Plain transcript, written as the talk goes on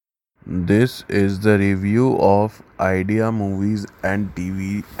This is the review of Idea Movies and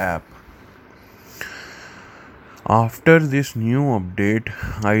TV app. After this new update,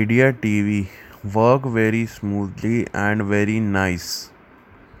 Idea TV work very smoothly and very nice.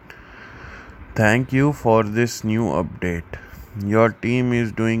 Thank you for this new update. Your team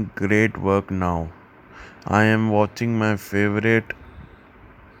is doing great work now. I am watching my favorite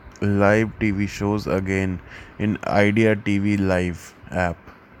live TV shows again in Idea TV Live app.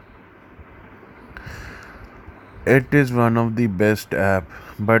 It is one of the best app,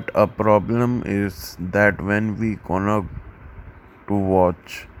 but a problem is that when we connect to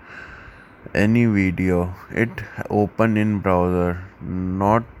watch any video, it open in browser,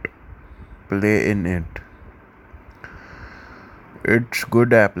 not play in it. It's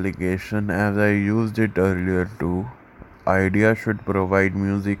good application as I used it earlier too. Idea should provide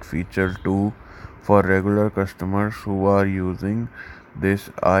music feature too for regular customers who are using this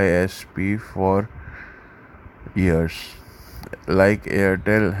ISP for years. Like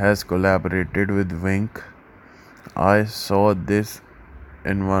Airtel has collaborated with Wink. I saw this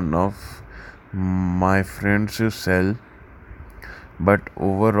in one of my friends' cell, but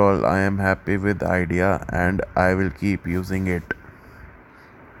overall I am happy with Idea and I will keep using it.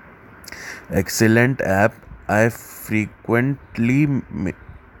 Excellent app. I frequently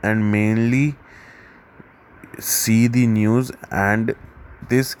and mainly see the news, and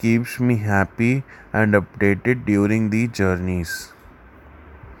this keeps me happy and updated during the journeys.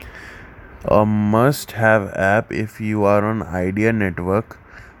 A must have app if you are on Idea network.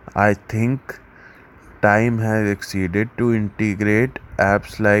 I think time has exceeded to integrate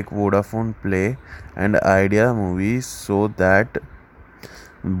apps like Vodafone Play and Idea Movies so that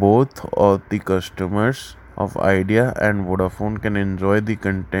both of the customers of Idea and Vodafone can enjoy the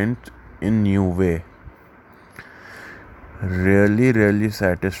content in new way. Really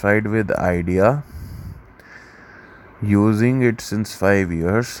satisfied with Idea, using it since 5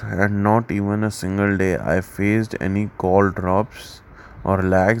 years, and not even a single day I faced any call drops or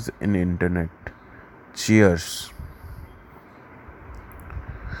lags in internet. Cheers.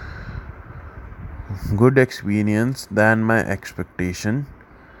 Good experience than my expectation.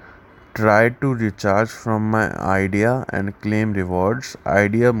 Tried to recharge from my Idea and claim rewards.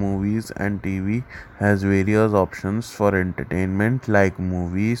 Idea Movies and TV has various options for entertainment like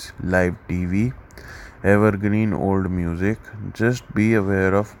movies, live TV, evergreen old music. Just be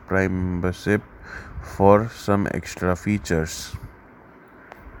aware of Prime membership for some extra features.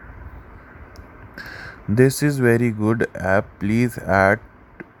 This is very good app. Please add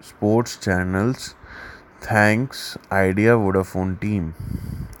sports channels. Thanks Idea Vodafone team.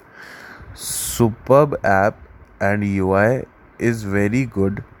 Superb app and UI is very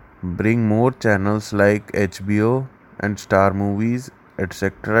good. Bring more channels like HBO and Star Movies,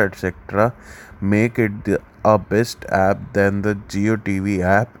 etc. Make it a best app than the Geo TV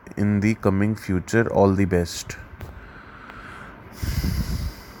app in the coming future. All the best.